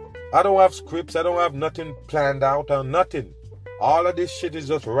 I don't have scripts. I don't have nothing planned out or nothing. All of this shit is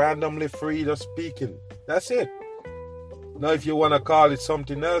just randomly free, just speaking. That's it. Now, if you want to call it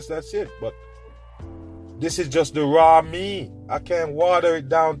something else, that's it. But this is just the raw me. I can't water it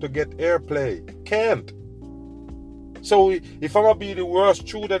down to get airplay. Can't. So if I'm going to be the worst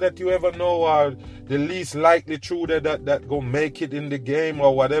shooter that you ever know, or the least likely shooter that go make it in the game,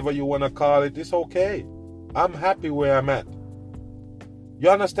 or whatever you want to call it, it's okay. I'm happy where I'm at. You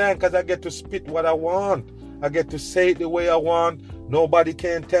understand? Because I get to spit what I want. I get to say it the way I want. Nobody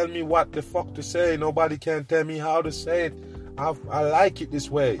can tell me what the fuck to say. Nobody can tell me how to say it. I like it this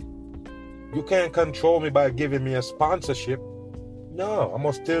way. You can't control me by giving me a sponsorship. No, I'm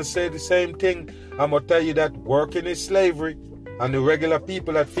going to still say the same thing. I'm going to tell you that working is slavery. And the regular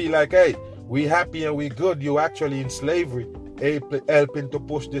people that feel like, hey, we happy and we good, you actually in slavery, helping to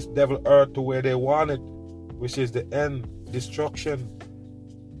push this devil earth to where they want it, which is the end, destruction.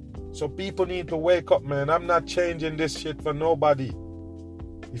 So people need to wake up, man. I'm not changing this shit for nobody.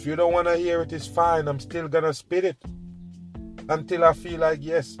 If you don't want to hear it, it's fine. I'm still going to spit it until I feel like,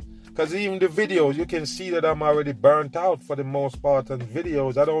 yes. Because even the videos, you can see that I'm already burnt out for the most part. And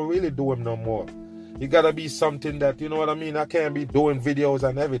videos, I don't really do them no more. It got to be something that, you know what I mean? I can't be doing videos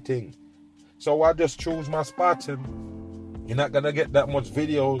and everything. So I just choose my spots, and you're not going to get that much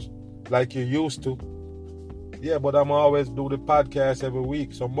videos like you used to. Yeah, but I'm always do the podcast every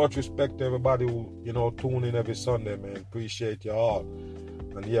week. So much respect to everybody who, you know, tune in every Sunday, man. Appreciate you all.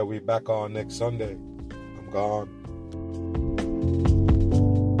 And yeah, we back on next Sunday. I'm gone.